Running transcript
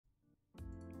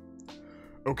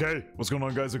Okay, what's going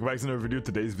on, guys? Welcome back to another video.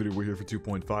 Today's video, we're here for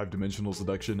 2.5 Dimensional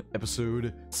Seduction,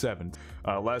 episode 7.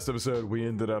 Last episode, we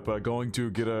ended up going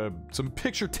to get some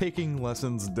picture-taking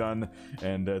lessons done,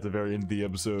 and at the very end of the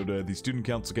episode, the student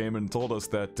council came and told us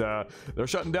that they're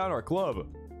shutting down our club.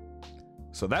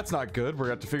 So that's not good. We're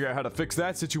going to have to figure out how to fix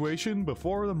that situation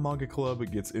before the manga club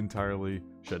gets entirely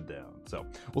shut down. So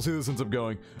we'll see how this ends up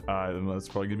going. And that's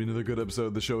probably going to be another good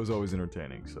episode. The show is always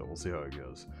entertaining, so we'll see how it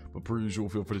goes. But per usual,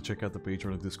 feel free to check out the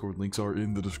Patreon and Discord. Links are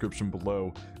in the description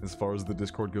below. As far as the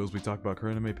Discord goes, we talk about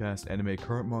current anime, past anime,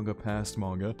 current manga, past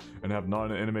manga, and have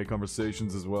non-anime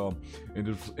conversations as well.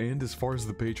 And as far as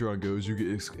the Patreon goes, you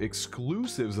get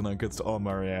exclusives and uncuts to all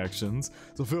my reactions.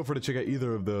 So feel free to check out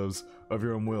either of those of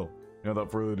your own will. Now,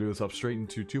 without further ado, let's hop straight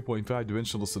into 2.5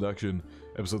 Dimensional Seduction,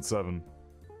 Episode 7.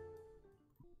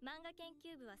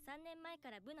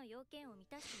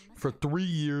 For 3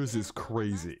 years is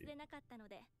crazy.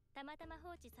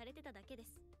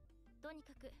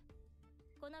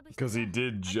 Because he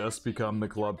did just become the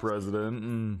club president,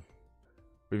 and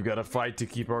we've got to fight to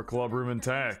keep our club room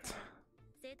intact.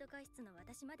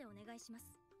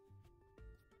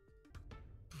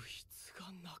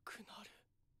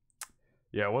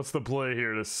 Yeah, what's the play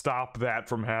here to stop that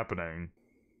from happening?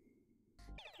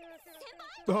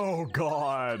 Oh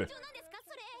god!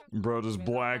 Bro just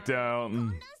blacked out.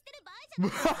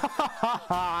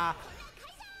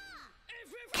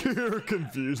 Pure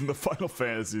confusion, the Final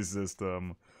Fantasy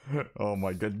system. Oh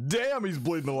my god. Damn, he's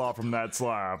bleeding a lot from that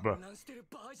slap. It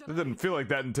didn't feel like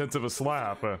that intense of a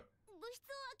slap.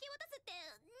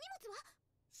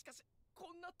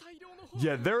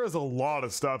 Yeah, there is a lot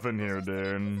of stuff in here,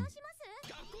 dude.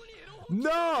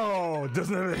 No!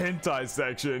 Doesn't have a hentai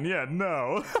section. Yeah,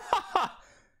 no.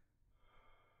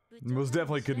 Most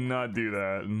definitely could not do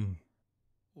that.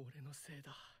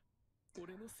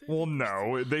 Well,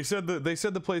 no. They said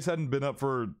the place hadn't been up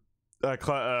for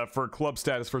club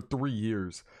status for 3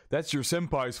 years. That's your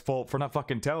senpai's fault for not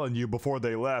fucking telling you before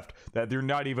they left that they're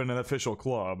not even an official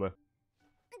club.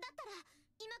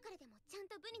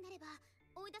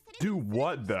 Do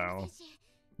what, though?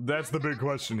 That's the big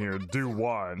question here. Do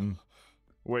what?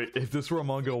 Wait, if this were a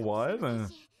manga, what?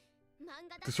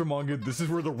 This were manga, this is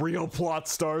where the real plot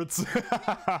starts.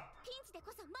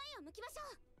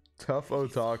 Tough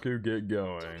otaku, get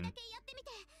going.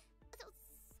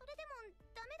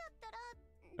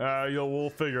 We'll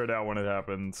figure it out when it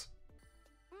happens.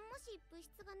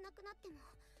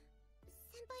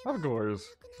 Of course.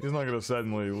 He's not gonna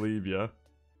suddenly leave ya.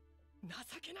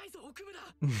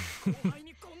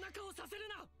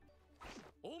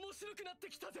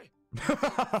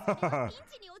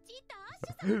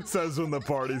 Says when the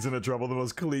party's in trouble, the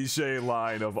most cliche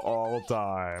line of all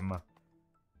time.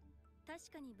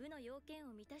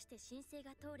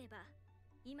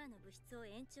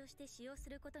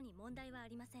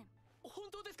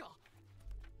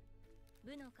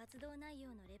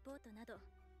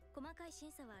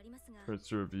 First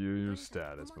to review your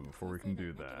status, but before we can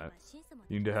do that,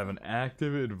 you need to have an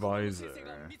active advisor.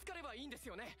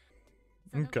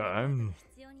 Okay,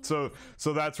 so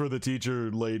that's where the teacher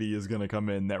lady is gonna come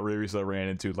in that Ririsa ran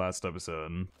into last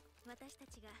episode.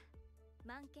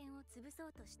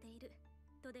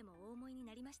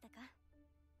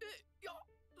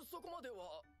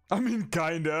 I mean,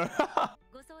 kinda.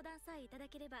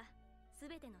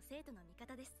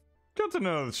 Good to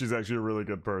know that she's actually a really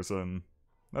good person.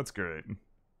 That's great.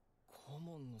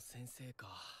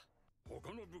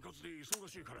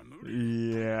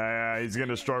 Yeah, he's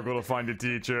gonna struggle to find a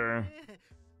teacher.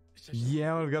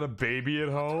 Yeah, we've got a baby at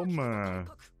home.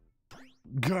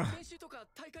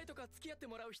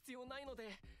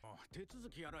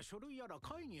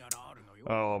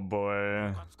 Oh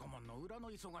boy.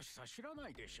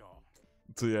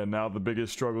 So yeah, now the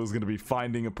biggest struggle is gonna be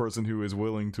finding a person who is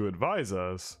willing to advise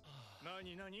us.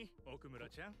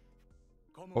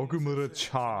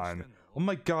 Okumura-chan. Oh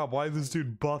my god, why is this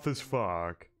dude buff as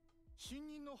fuck?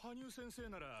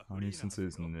 Hanyu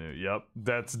Sensei's new. Yep,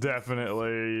 that's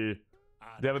definitely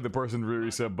the person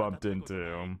Ririsa bumped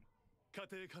into.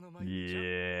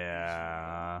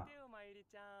 Yeah.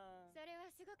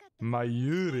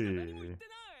 Mayuri.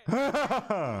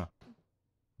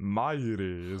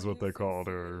 Mayuri is what they called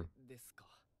her.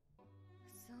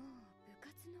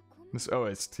 This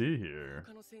OST here.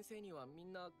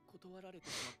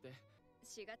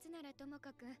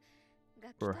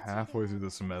 We're halfway through the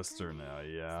semester now,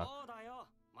 yeah.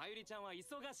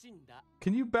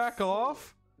 Can you back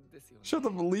off? Shut the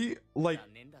lead, like,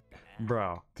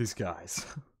 bro, these guys.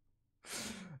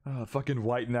 Fucking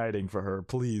white knighting for her,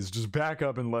 please, just back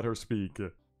up and let her speak.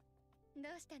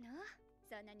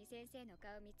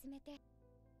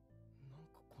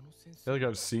 feel like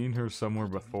I've seen her somewhere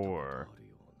before.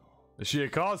 Is she a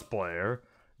cosplayer?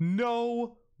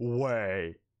 No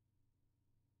way.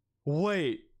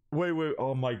 Wait.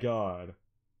 Oh my god.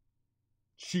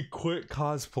 She quit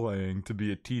cosplaying to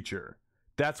be a teacher.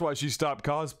 That's why she stopped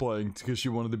cosplaying, because she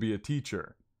wanted to be a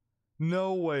teacher.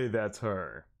 No way that's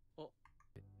her.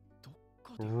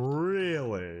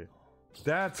 Really?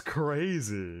 That's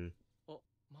crazy.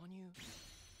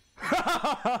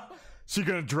 She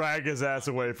gonna drag his ass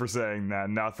away for saying that.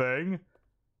 Nothing?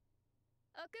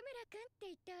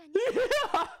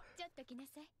 Yeah.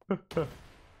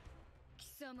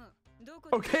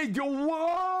 Okay,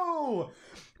 whoa!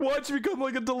 Why'd you become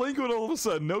like a delinquent all of a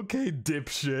sudden? Okay,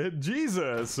 dipshit.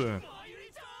 Jesus.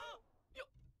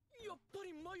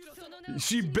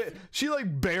 She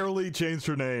like barely changed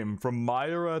her name from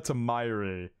Myra to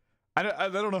Myri. I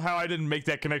don't know how I didn't make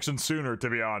that connection sooner, to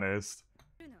be honest.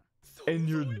 And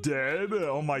you're dead?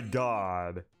 Oh my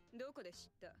god.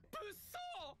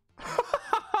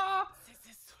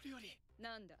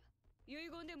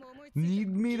 Need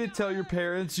me to tell your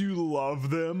parents you love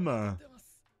them?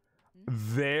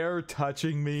 Their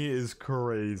touching me is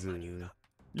crazy.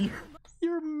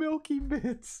 You're milky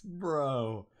bits,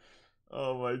 bro.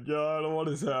 Oh my god, what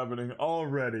is happening?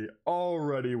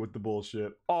 Already with the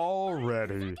bullshit.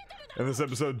 Already. And this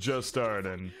episode just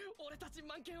started.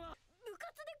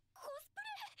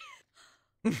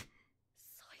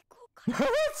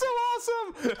 That's so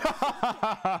awesome!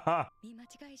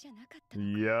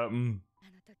 Yep.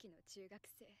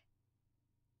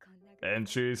 And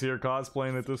she's here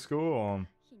cosplaying at the school.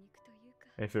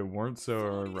 If it weren't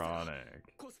so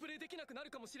ironic.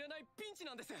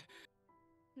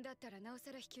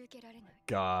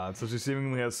 God, so she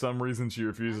seemingly has some reason she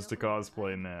refuses to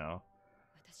cosplay now.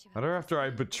 Not after I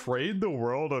betrayed the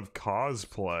world of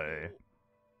cosplay.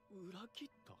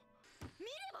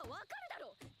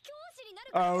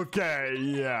 Okay,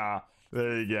 yeah.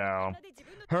 There you go.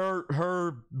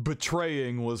 Her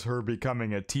betraying was her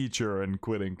becoming a teacher and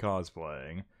quitting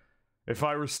cosplaying. If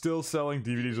I were still selling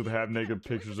DVDs with half-naked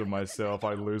pictures of myself,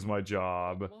 I'd lose my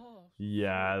job.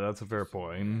 Yeah, that's a fair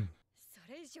point.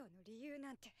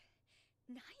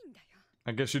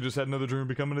 I guess she just had another dream of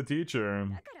becoming a teacher.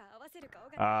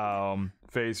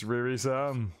 Face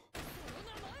Riri-san.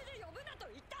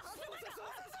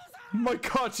 Oh my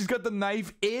god, she's got the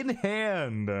knife in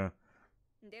hand!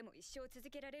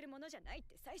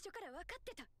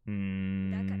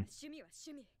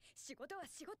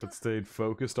 But stayed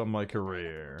focused on my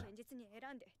career.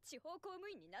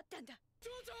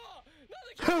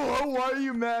 Hello, why are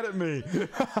you mad at me?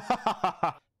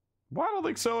 Well, I don't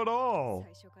think so at all.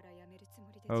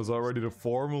 I was all ready to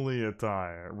formally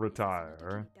retire.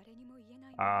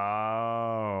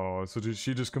 Oh, so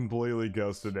she just completely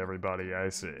ghosted everybody, I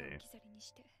see.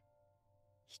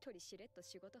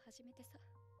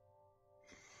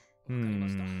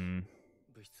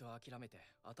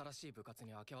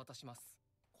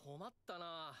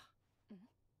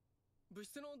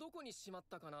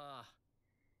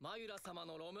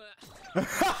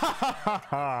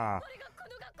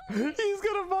 He's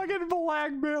gonna fucking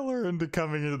blackmail her into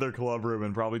coming into their club room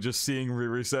and probably just seeing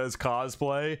Riri-sa's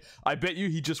cosplay. I bet you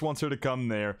he just wants her to come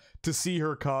there to see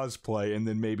her cosplay and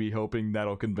then maybe hoping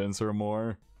that'll convince her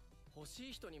more.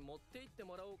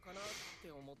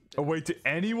 Oh wait, to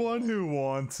anyone who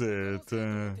wants it.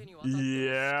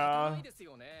 Yeah.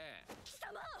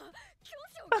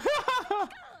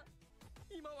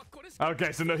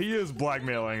 Okay, so no, he is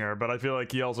blackmailing her, but I feel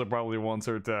like he also probably wants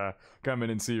her to come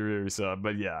in and see Riri-sa.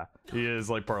 But yeah, he is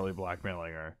like partly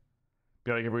blackmailing her.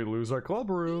 Be like, if we lose our club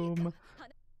room,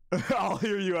 I'll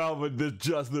hear you out, but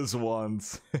just this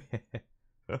once.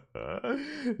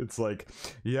 It's like,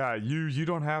 yeah, you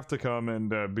don't have to come and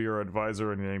be our advisor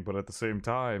or anything, but at the same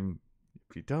time,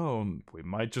 if you don't, we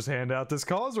might just hand out this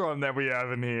cause run that we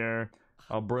have in here.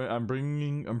 I'm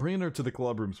bringing her to the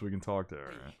club room so we can talk to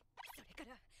her.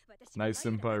 Nice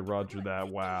senpai, roger that.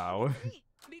 Wow.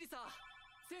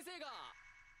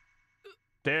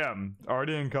 Damn,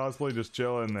 already in cosplay, just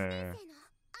chilling there.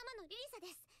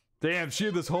 Damn, she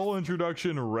had this whole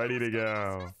introduction ready to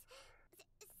go.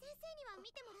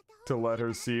 To let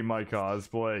her see my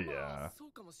cosplay, yeah.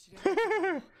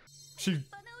 She...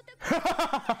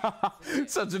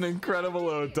 Such an incredible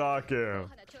otaku.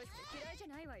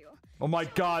 Oh my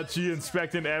god, she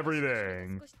inspecting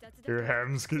everything. Your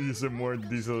hems, give you some more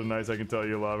decent nights I can tell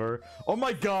you love her. Oh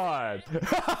my god!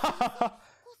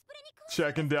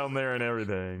 Checking down there and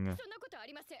everything.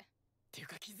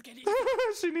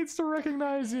 She needs to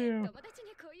recognize you.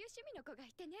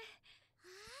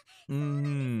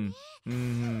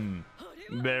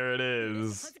 There it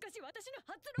is.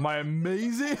 My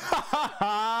amazing,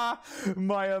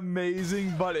 my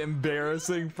amazing but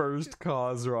embarrassing first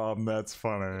cause rom. That's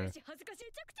funny.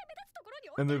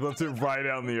 And they left it right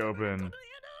out in the open.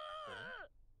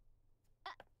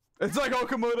 It's like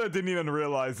Okamoto didn't even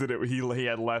realize that he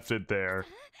had left it there.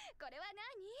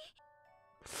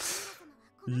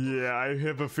 Yeah, I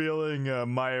have a feeling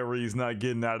Mayuri's not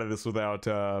getting out of this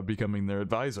without becoming their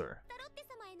advisor.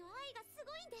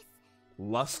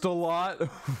 Lust a lot?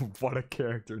 What a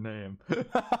character name.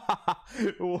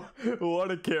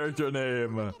 What a character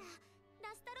name.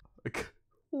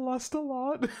 Lust a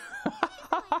lot?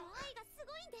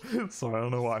 So I don't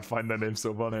know why I find that name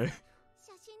so funny.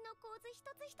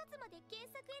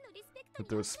 But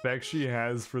the respect she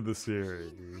has for the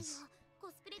series.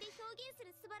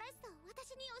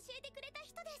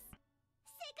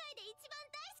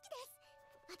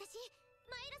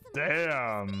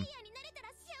 Damn.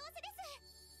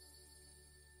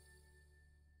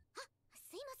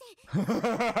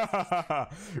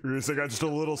 Rusa got just a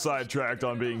little sidetracked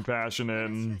on being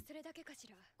passionate.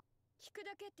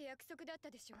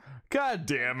 God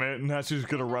damn it. Now she's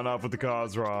gonna run off with the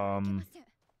cause rom.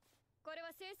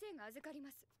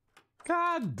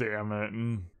 God damn it.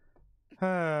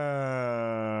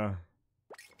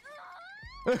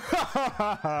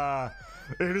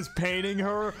 It is paining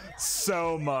her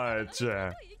so much.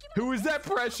 Who is that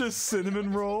precious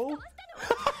cinnamon roll?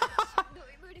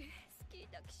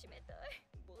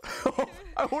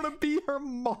 I want to be her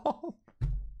mom. What?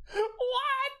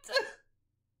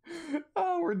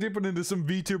 Oh, we're dipping into some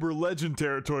VTuber legend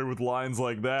territory with lines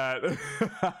like that.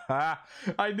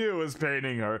 I knew it was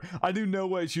paining her. I knew no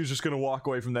way she was just going to walk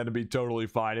away from that and be totally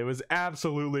fine. It was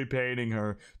absolutely paining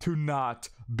her to not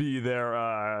be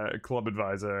their club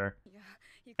advisor.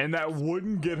 And that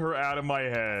wouldn't get her out of my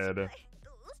head.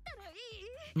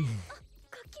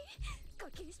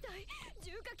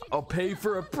 I'll pay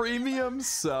for a premium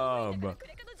sub.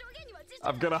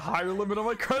 I've got a higher limit on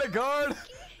my credit card.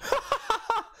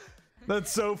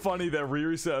 That's so funny that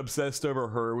Ririsa obsessed over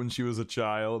her when she was a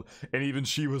child, and even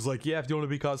she was like, yeah, if you want to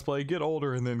be cosplay, get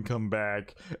older and then come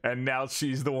back. And now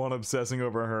she's the one obsessing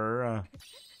over her.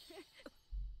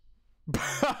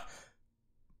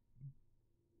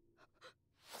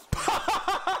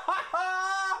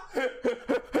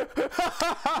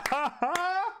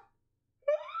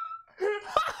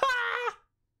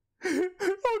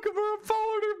 Okamura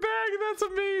followed her back. That's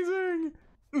amazing.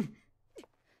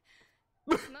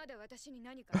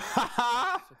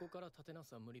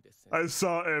 I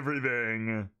saw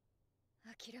everything.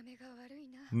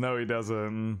 No, he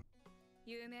doesn't.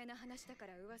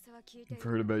 I've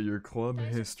heard about your club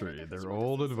history. Their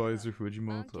old advisor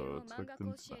Fujimoto took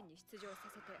them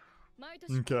back.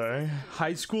 Okay.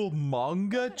 High school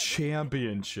manga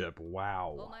championship.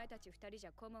 Wow.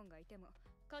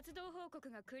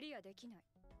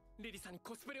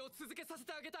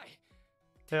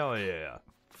 Hell yeah.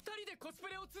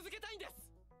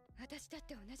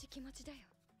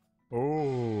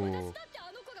 Oh.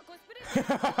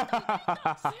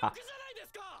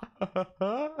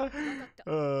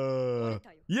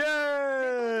 Yay!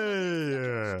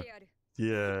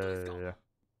 Yeah.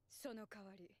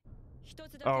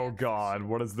 Oh god,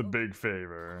 what is the big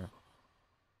favor?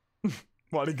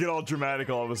 Why'd it get all dramatic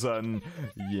all of a sudden?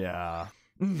 Yeah.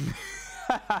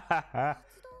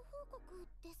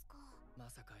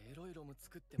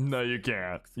 No, you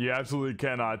can't. You absolutely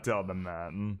cannot tell them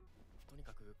that.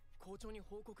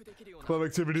 Club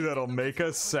activity that'll make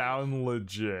us sound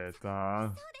legit, huh?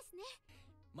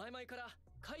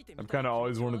 I've kind of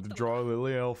always wanted to draw a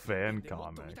Lily L fan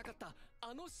comic.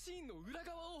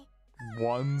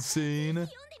 One scene?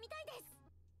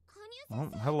 Oh,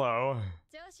 hello.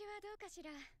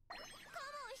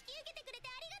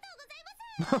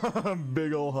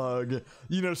 Big ol' hug.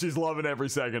 You know she's loving every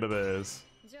second of this.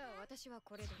 She's just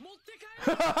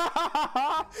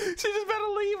about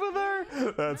to leave with her.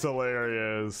 That's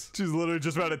hilarious. She's literally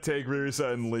just about to take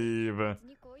Ririsa and leave.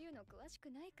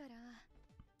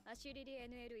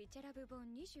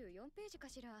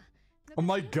 Oh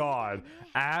my god.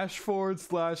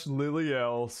 Ash/Lily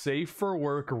L. Safe for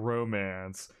work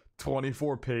romance.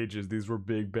 24 pages. These were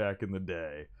big back in the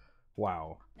day.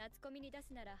 Wow.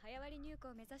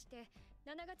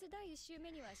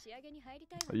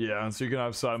 Yeah, so you can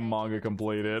have some manga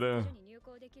completed.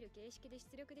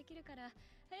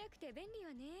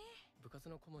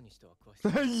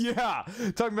 Yeah!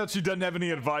 Talking about she doesn't have any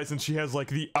advice and she has like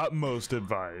the utmost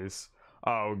advice.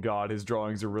 Oh god, his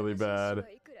drawings are really bad.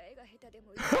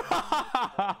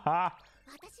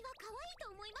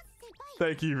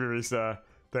 Thank you, Ririsa.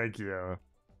 Thank you.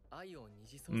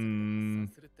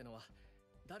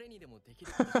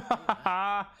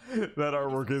 That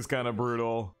artwork is kind of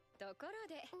brutal.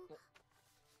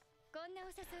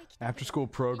 After school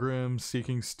program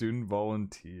seeking student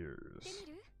volunteers.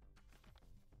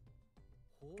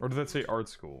 Or did that say art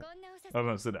school? Oh,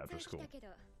 no, it said after school.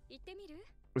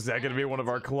 Was that gonna be one of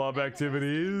our club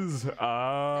activities?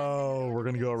 Oh, we're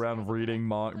gonna go around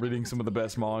reading some of the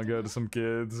best manga to some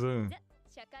kids.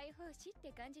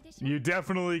 You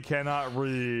definitely cannot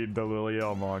read the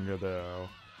Liliel manga though.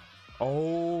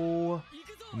 Oh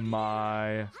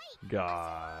my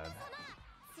god.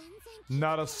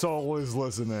 Not a soul is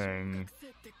listening.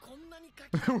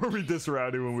 Were we this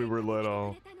rowdy when we were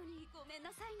little?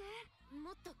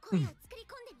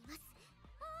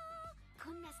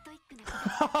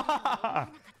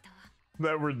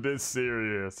 That we're this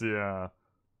serious, yeah.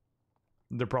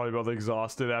 They're probably both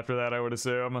exhausted after that, I would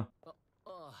assume.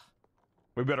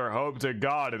 We better hope to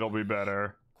God it'll be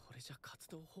better.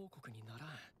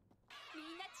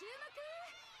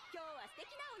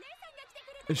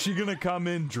 Is she gonna come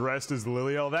in dressed as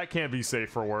Liliel? That can't be safe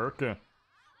for work.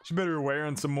 She better be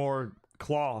wearing some more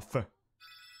cloth.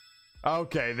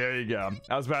 Okay, there you go.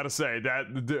 I was about to say,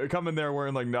 that coming there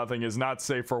wearing like nothing is not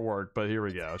safe for work, but here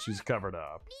we go. She's covered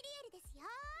up.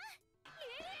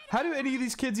 How do any of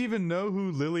these kids even know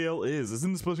who Liliel is?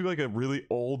 Isn't it supposed to be like a really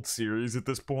old series at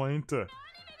this point?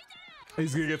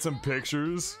 He's gonna get some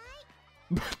pictures.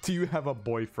 Do you have a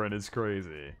boyfriend? It's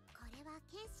crazy.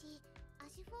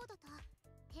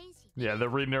 Yeah, they're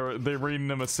reading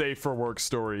him a safe for work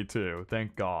story too.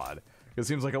 Thank God. It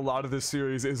seems like a lot of this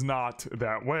series is not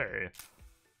that way.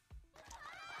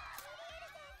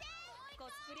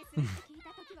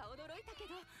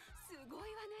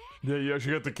 Yeah, you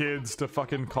actually got the kids to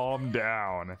fucking calm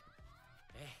down.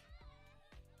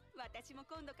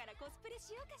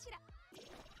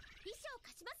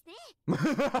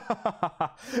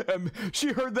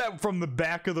 She heard that from the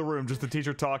back of the room, just the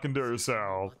teacher talking to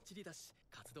herself.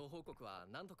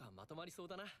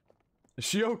 Is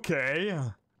she okay?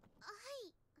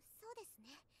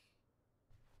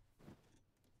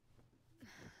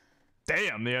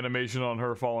 Damn, the animation on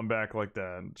her falling back like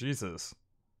that. Jesus.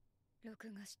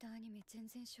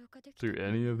 Through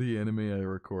any of the anime I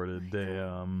recorded,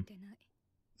 damn.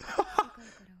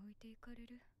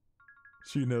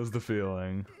 She knows the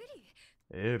feeling.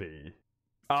 Itty.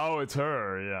 Oh, it's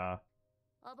her, yeah.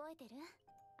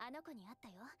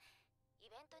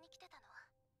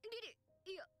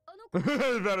 I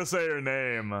was about to say her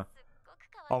name.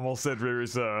 Almost said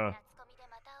Ririsa.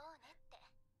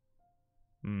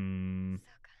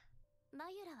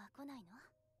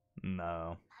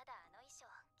 No.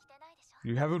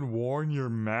 You haven't worn your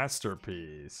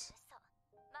masterpiece.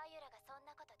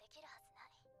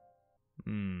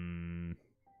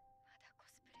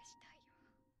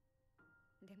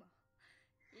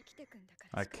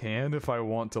 I can if I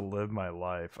want to live my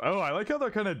life. Oh, I like how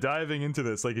they're kind of diving into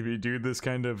this. Like, if you do this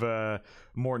kind of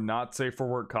more not safe for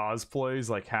work cosplays,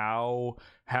 like how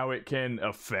it can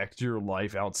affect your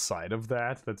life outside of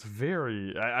that. That's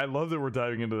very... I love that we're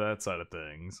diving into that side of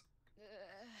things.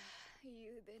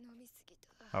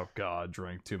 Oh god,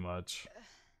 drank too much.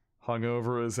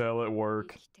 Hungover as hell at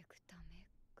work.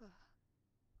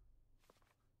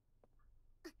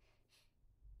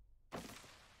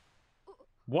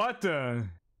 What the?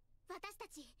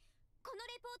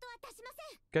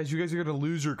 Guys, you guys are gonna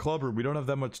lose your club room. We don't have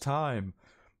that much time.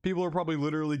 People are probably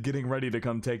literally getting ready to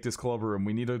come take this club room.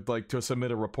 We need to, like, to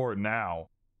submit a report now.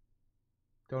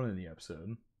 Don't end the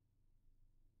episode.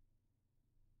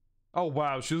 Oh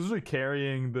wow, she's literally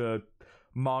carrying the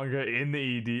manga in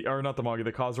the ED, or not the manga,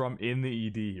 the Kazuram in the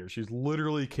ED here. She's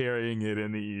literally carrying it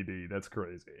in the ED. That's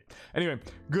crazy. Anyway,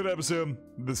 good episode.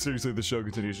 Seriously, the show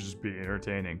continues to just be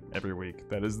entertaining every week.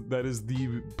 That is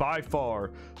the, by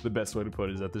far, the best way to put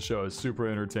it, is that the show is super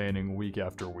entertaining week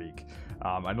after week.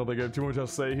 I don't think I have too much else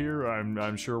to say here.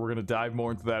 I'm sure we're gonna dive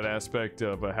more into that aspect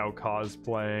of how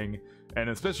cosplaying, and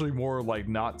especially more like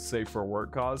not safe for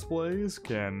work cosplays,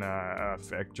 can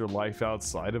affect your life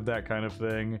outside of that kind of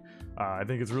thing. I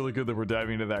think it's really good that we're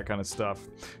diving into that kind of stuff,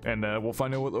 and we'll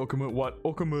find out what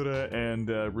Okamura and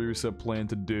Ririsa plan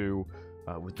to do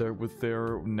with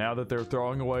their now that they're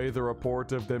throwing away the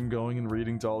report of them going and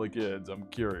reading to all the kids. I'm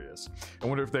curious. I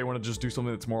wonder if they want to just do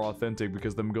something that's more authentic,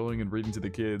 because them going and reading to the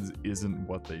kids isn't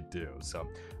what they do. So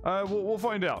we'll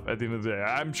find out at the end of the day.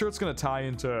 I'm sure it's going to tie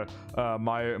into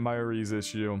Mayuri's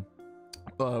issue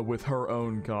with her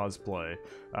own cosplay,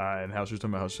 and how she's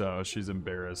talking about how she's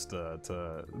embarrassed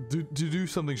to do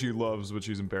something she loves, but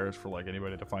she's embarrassed for like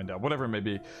anybody to find out, whatever it may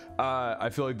be. I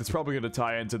feel like that's probably going to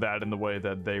tie into that in the way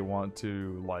that they want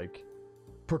to like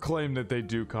proclaim that they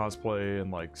do cosplay and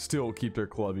like still keep their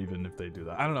club even if they do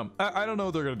that. I don't know. I don't know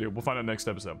what they're gonna do. We'll find out next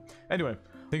episode. Anyway,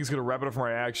 I think it's gonna wrap it up for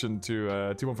my reaction to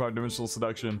 2.5 Dimensional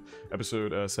Seduction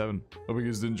episode 7. Hope you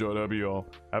guys did enjoy it. I hope you all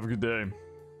have a good day.